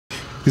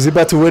Is he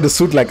about to wear the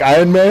suit like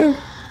Iron Man?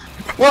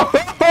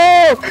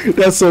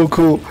 That's so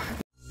cool.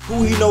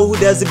 Who you know who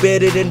does it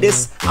better than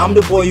this? I'm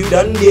the boy you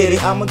done get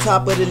it. I'm on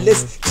top of the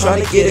list,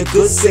 trying to get a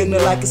good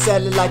signal like a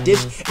satellite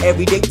dish.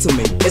 Every day to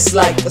me, it's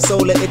like a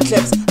solar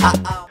eclipse.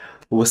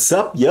 What's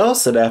up, y'all?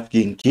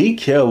 s.a.geek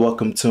here.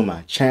 Welcome to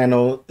my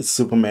channel. It's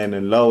Superman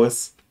and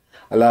Lois.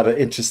 A lot of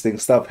interesting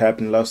stuff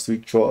happened last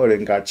week.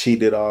 Jordan got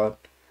cheated on.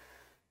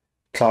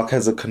 Clark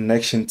has a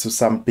connection to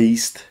some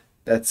beast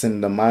that's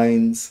in the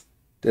mines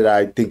that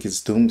I think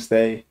is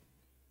Doomsday.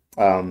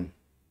 What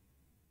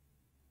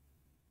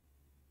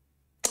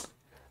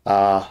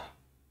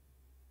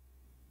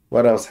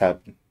else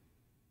happened?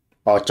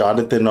 Oh,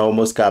 Jonathan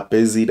almost got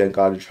busy, then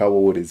got in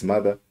trouble with his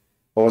mother.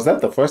 Or was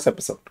that the first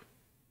episode?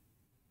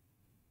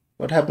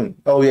 What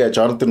happened? Oh yeah,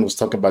 Jonathan was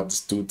talking about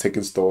this dude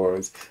taking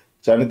stores.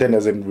 Jonathan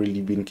hasn't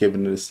really been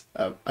given us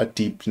a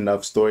deep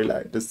enough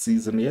storyline this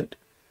season yet.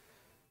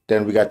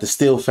 Then we got the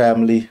Steele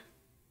family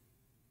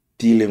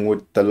dealing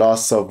with the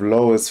loss of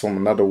Lois from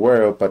another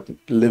world, but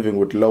living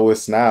with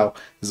Lois now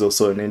is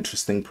also an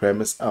interesting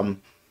premise. I'm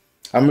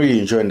really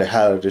enjoying the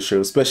hell of the show,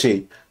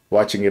 especially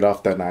watching it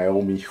after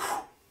Naomi.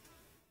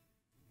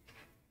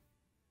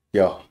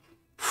 Yo,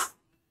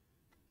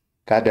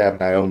 goddamn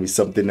Naomi,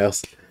 something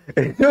else.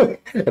 I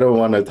don't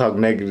want to talk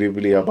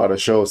negatively about a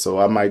show, so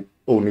I might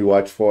only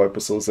watch 4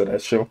 episodes of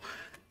that show.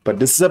 But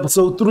this is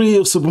episode 3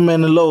 of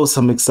Superman and Lois.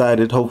 I'm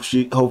excited.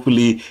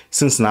 Hopefully,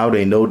 since now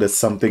they know that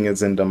something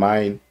is in the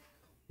mine,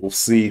 we'll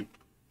see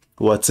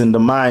what's in the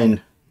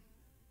mine.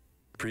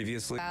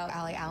 Previously.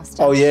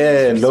 Oh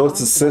yeah,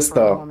 Lois'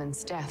 sister.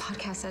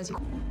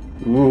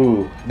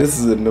 Ooh, this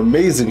is an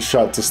amazing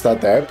shot to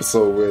start the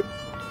episode with.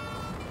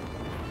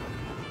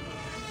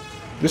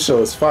 This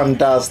show is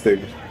fantastic.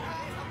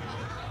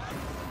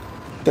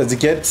 Does he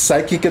get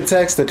psychic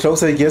attacks the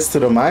closer he gets to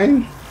the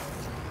mine?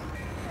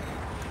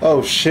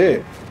 Oh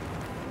shit.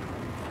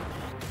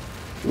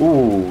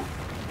 Ooh.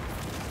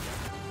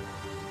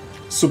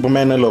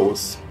 Superman and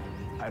Lois.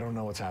 I don't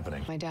know what's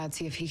happening. My dad,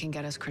 see if he can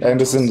get us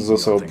Anderson is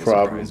also a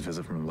problem.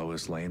 Visit from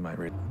Lois Lane might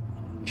read.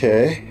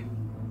 Okay.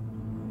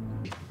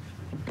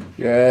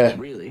 Yeah.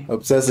 Really?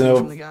 Obsessing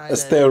over a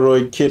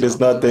steroid kid is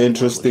not the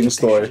interesting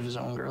story. His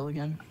own girl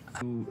again?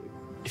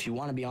 If you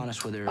want to be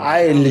honest with her,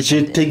 I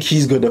legit think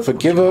he's gonna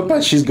forgive her,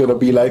 but she's gonna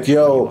be like,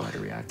 yo,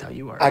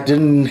 I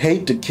didn't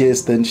hate the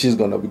kids. Then she's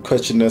gonna be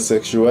questioning her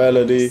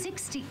sexuality,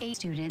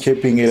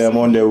 keeping it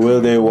on their will,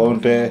 they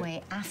won't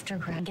they.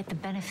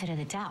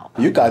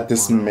 You got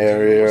this,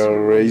 Mario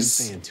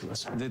Race.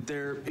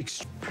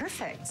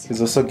 Perfect.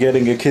 He's also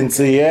getting a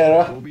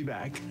quinceañera. We'll be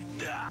back.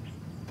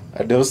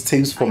 Are those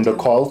things from the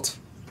cult?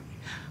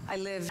 I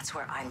live. That's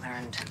where I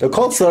learned. The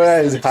cult story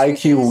is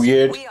high-key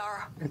weird.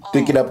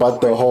 Thinking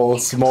about the whole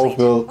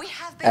Smallville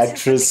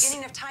actress.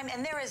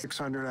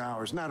 600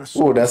 hours, not a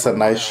Ooh, that's a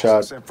nice shot.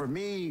 Except for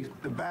me,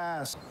 the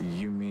bass.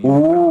 You mean?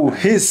 Ooh,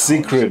 his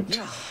secret.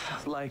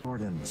 Like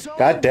Jordan.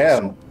 God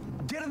damn.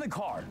 Get in the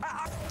car.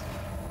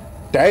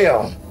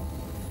 Damn.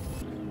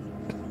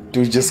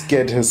 Dude just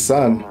get his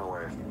son.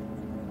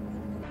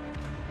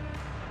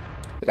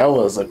 That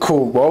was a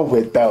cool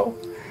moment though.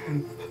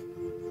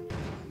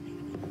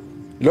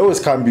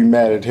 Lois can't be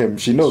mad at him.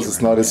 She knows it's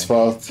not his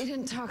fault. He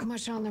didn't talk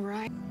much on the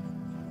ride.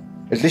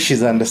 At least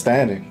she's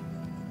understanding.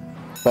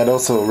 But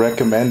also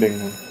recommending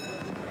him.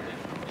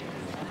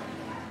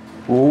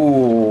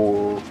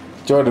 Ooh.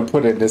 Jordan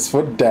putting his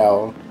foot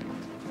down.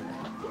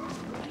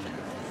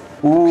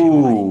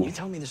 Ooh. you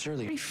told me this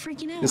earlier.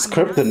 Freaking out. It's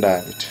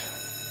kryptonite.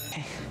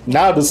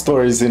 Now the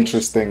story is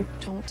interesting.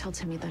 Don't tell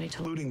Timmy that I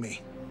told Including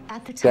me.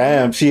 At the time,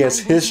 Damn, she has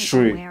I wasn't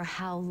history aware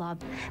how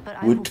but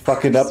I with will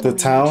fucking up the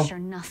personally town. make sure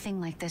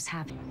nothing like this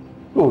happened.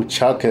 Ooh,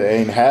 Chaka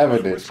ain't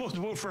having We're it. supposed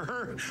to vote for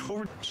her.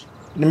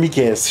 Let me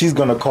guess, he's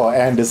gonna call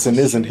Anderson,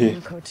 isn't he?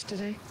 Coach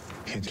today.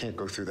 Can't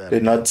go through that. They're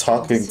not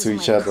talking This to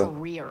is each my other.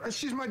 career.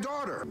 She's my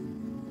daughter.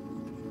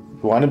 You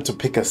want him to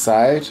pick a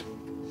side?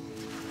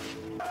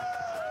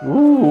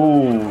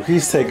 Ooh,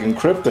 he's taking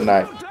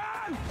kryptonite.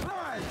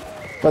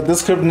 But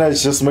this kryptonite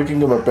is just making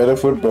him a better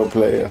football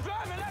player.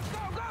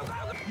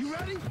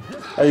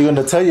 Are you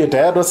gonna tell your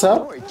dad what's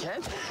up?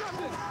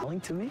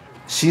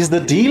 She's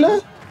the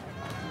dealer?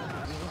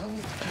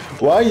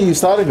 Why are you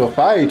starting a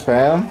fight,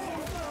 fam?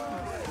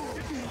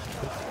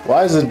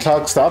 Why isn't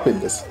Clark stopping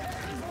this?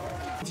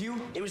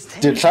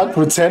 Did Clark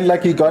pretend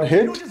like he got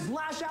hit?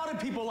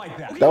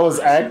 That was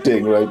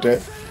acting right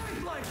there.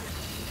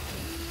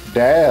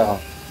 Damn.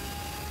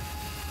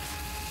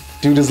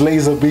 Dude is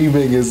laser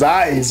beaming his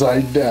eyes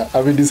right there.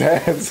 I mean his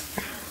hands.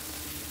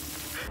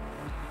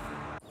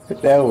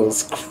 That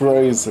was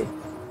crazy.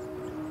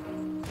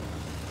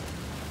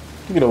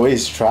 Look at the way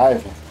he's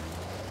driving.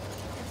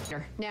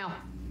 Now,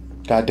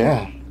 God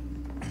damn.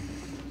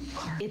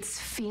 it's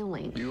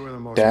feeling. You are the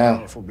most Damn.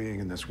 powerful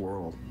being in this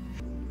world.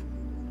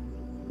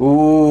 Ooh.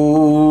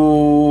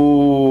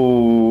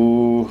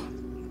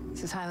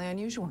 This is highly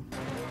unusual.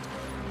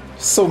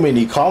 So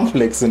many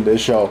conflicts in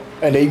this show.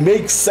 And they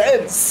make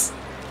sense.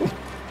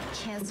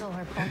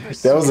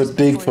 That was a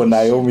dig for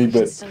Naomi,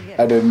 but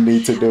I didn't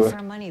need to do it.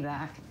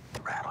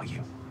 Rattle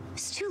you.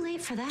 It's too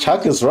late for that.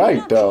 Chuck is Are you right,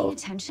 not though. paying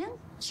attention?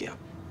 Yeah.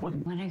 What?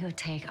 When I go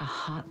take a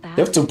hot bath,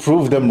 You have to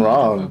prove them I'll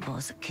wrong.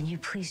 bubbles. Can you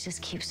please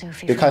just keep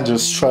Sophie? They from can't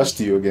just leaving? trust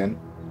you again.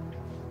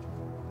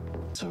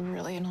 It's a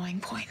really annoying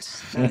point.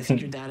 I think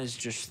your dad is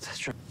just.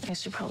 I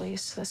guess you're probably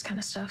used to this kind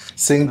of stuff.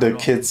 Seeing the Not at all,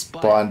 kids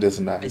but bond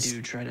is I nice.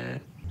 do try to.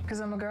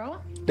 Because I'm a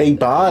girl? They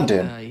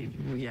bonding.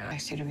 Yeah. I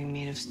see to be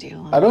made of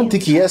steel. I don't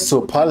think he has to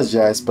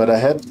apologize, but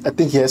I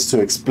think he has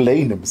to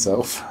explain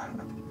himself.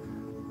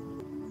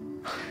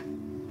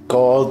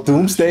 Call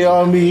Doomsday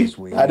on me.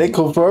 Are they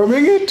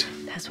confirming it?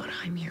 That's what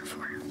I'm here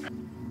for.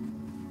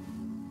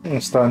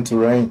 It's starting to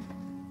rain.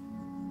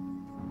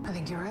 I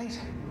think you're right.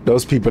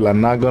 Those people are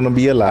not gonna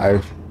be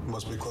alive.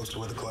 Must be close to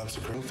where the collapse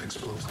of roof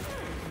exploded.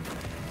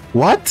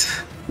 What?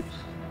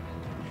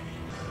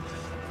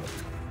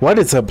 What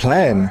is her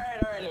plan?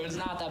 Alright, it was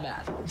not that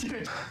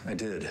bad. I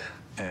did.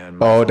 And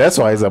Oh, that's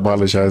why he's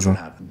apologizing.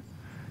 happened.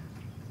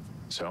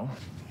 So?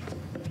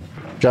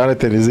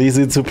 Jonathan is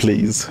easy to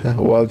please,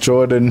 while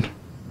Jordan...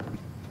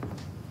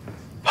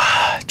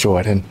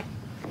 Jordan.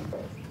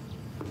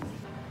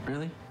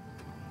 Really?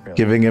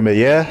 Giving him a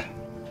yeah?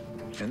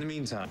 In the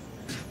meantime,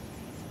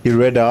 He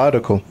read the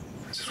article.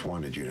 I just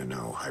wanted you to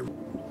know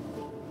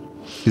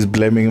He's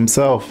blaming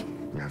himself.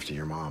 after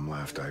your mom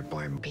left, I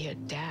blame. Be a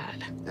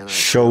dad. And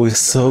Show is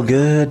so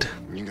good.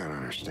 You gotta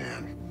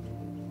understand.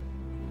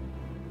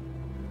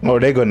 Oh,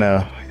 they're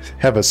gonna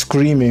have a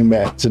screaming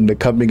match in the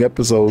coming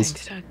episodes.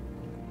 Thanks,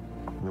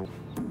 Dad.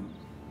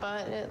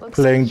 But it looks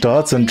Playing like you're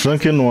darts and already-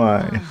 drinking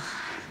wine.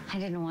 I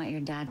didn't want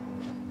your dad.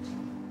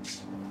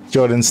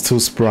 Jordan's too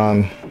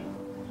sprung.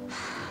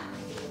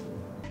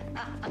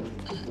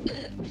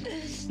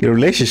 The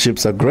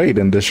relationships are great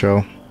in the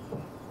show.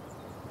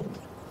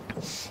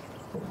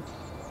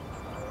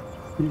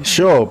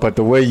 Sure, but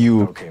the way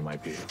you... Okay,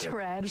 might be.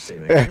 Red.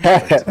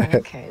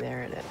 Okay,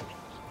 there it is.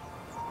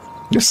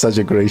 It's such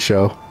a great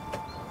show.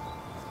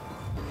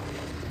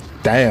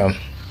 Damn.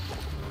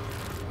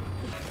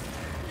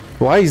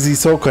 Why is he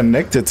so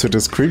connected to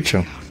this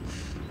creature?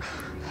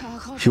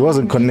 He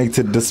wasn't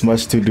connected this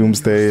much to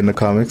Doomsday in the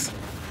comics.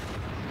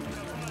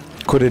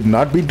 Could it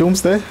not be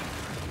Doomsday?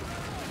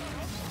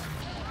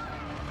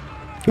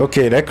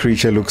 Okay, that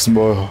creature looks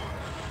more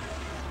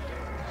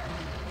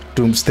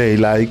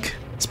Doomsday-like.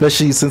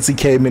 Especially since he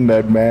came in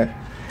that man.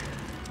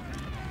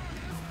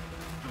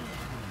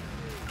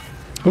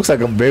 Looks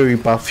like a very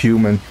buff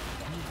human.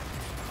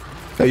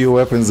 Hey, your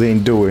weapons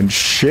ain't doing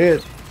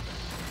shit.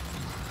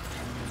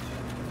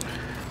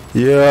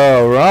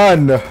 Yeah,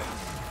 run.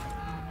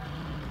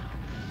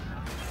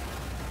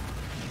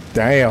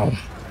 Damn.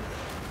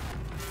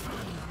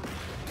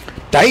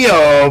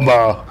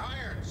 Damn.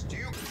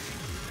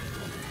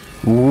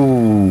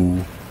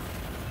 Ooh.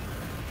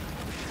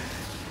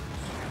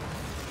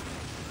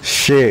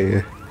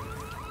 Shit.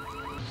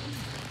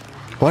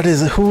 What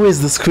is it? Who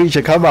is this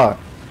creature? Come on.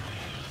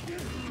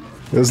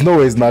 There's no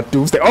way it's not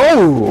Doomsday.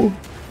 Oh!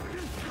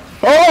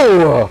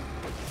 Oh!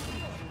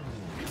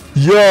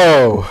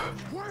 Yo!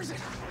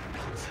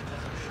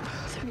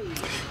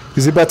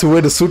 Is he about to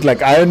wear the suit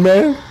like Iron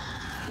Man?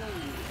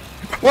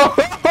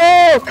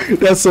 Whoa!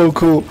 That's so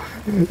cool.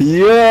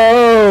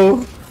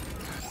 Yo!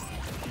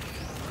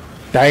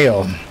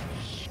 Damn.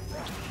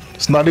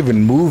 It's not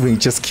even moving,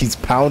 just keeps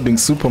pounding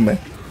Superman.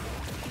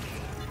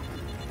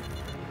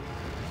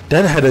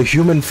 That had a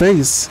human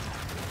face.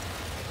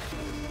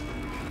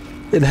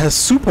 It has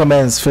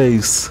Superman's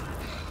face.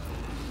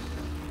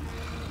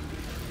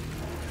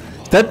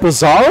 That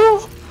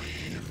Bizarro?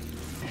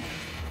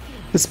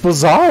 It's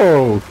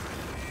Bizarro.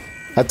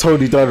 I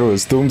totally thought it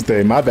was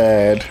Doomsday, my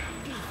bad.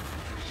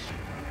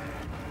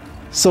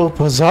 So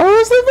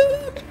Bizarro's the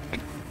villain?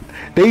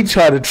 They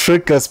try to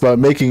trick us by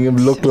making him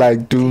look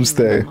like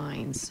Doomsday.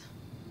 Minds.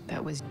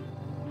 That was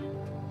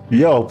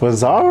Yo,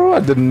 Bizarro? I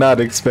did not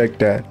expect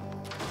that.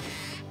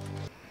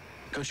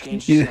 Coach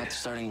Gaines Yeah. just got the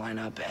starting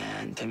lineup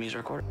and Timmy's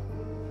recording.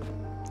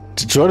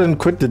 Did Jordan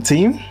quit the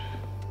team?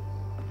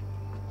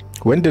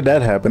 When did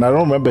that happen? I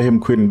don't remember him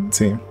quitting the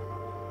team.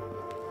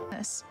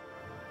 this.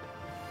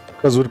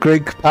 Because with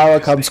great power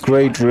comes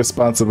great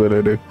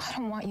responsibility. I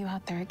don't want you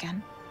out there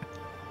again.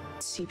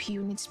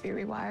 CPU needs to be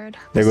rewired.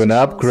 They're gonna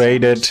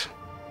upgrade it.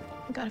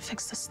 We gotta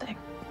fix this thing.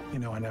 You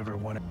know, I never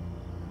wanted.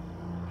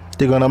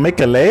 They're gonna make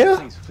a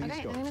Leia?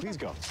 Please go. Please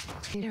go.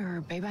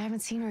 Peter, babe, I haven't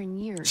seen her in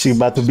years. She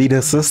about to beat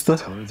her sister?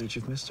 Tell her that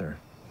you've missed her.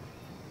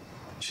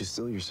 She's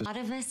still your A sister. lot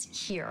of us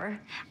here,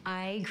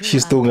 I grew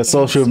She's up doing in a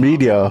social small-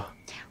 media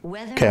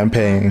Whether or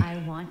campaign. not I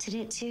wanted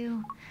it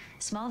to.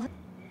 Small.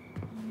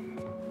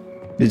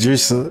 Did you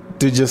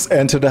just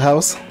enter the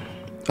house?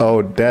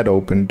 Oh, that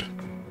opened.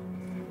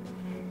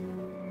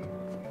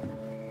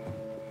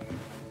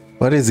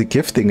 What is he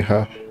gifting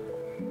her?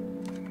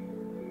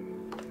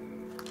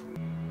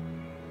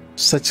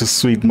 Such a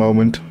sweet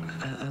moment.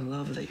 I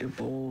love that you're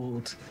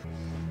bold.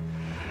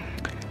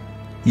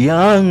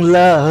 Young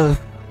love.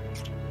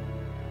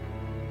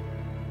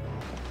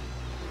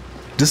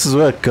 This is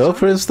where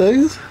girlfriend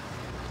stays?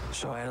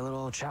 So I had a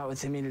little chat with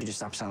Timmy to just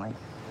stop selling.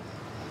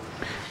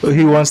 Oh,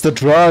 he wants the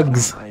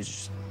drugs.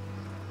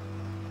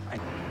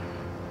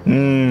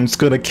 It's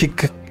gonna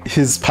kick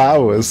his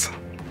powers.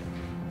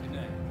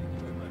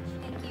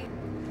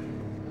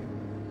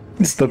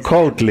 It's the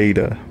cult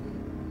leader.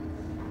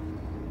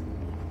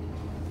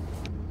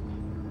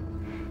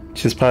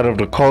 She's part of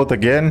the cult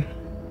again.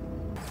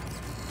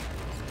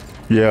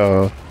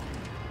 Yeah.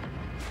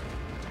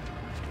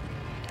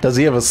 Does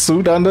he have a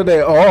suit under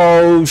there?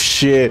 Oh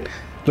shit.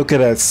 Look at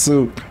that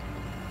suit.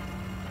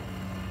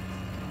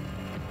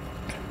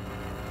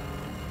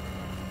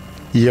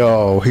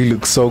 Yo, he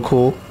looks so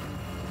cool.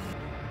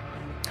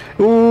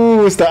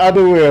 Ooh, it's the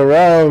other way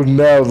around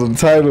now, the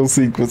title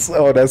sequence.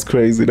 Oh, that's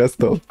crazy. That's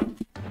dope.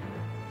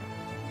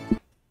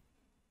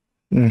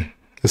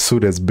 The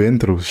suit has been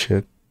through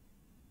shit.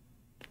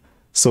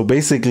 So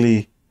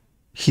basically,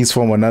 he's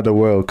from another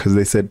world because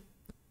they said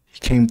he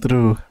came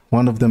through.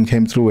 One of them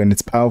came through and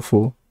it's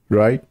powerful,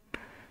 right?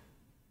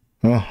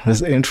 Oh,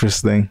 that's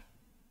interesting.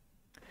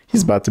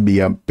 He's about to be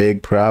a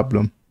big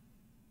problem.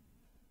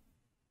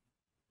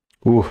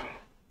 Ooh.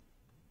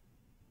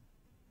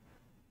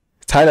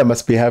 Tyler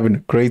must be having a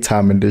great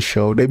time in this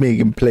show. They make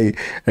him play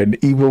an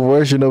evil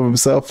version of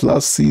himself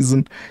last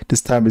season.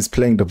 This time he's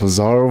playing the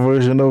Bizarro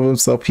version of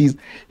himself. He's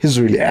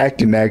really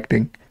acting.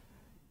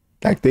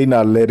 Like they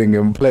not letting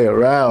him play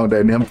around,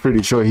 and I'm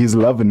pretty sure he's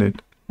loving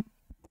it.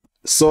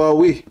 So are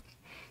we.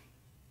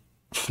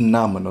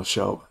 Phenomenal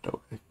show, by the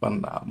way.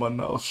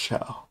 Phenomenal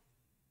show.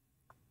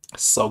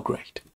 So great.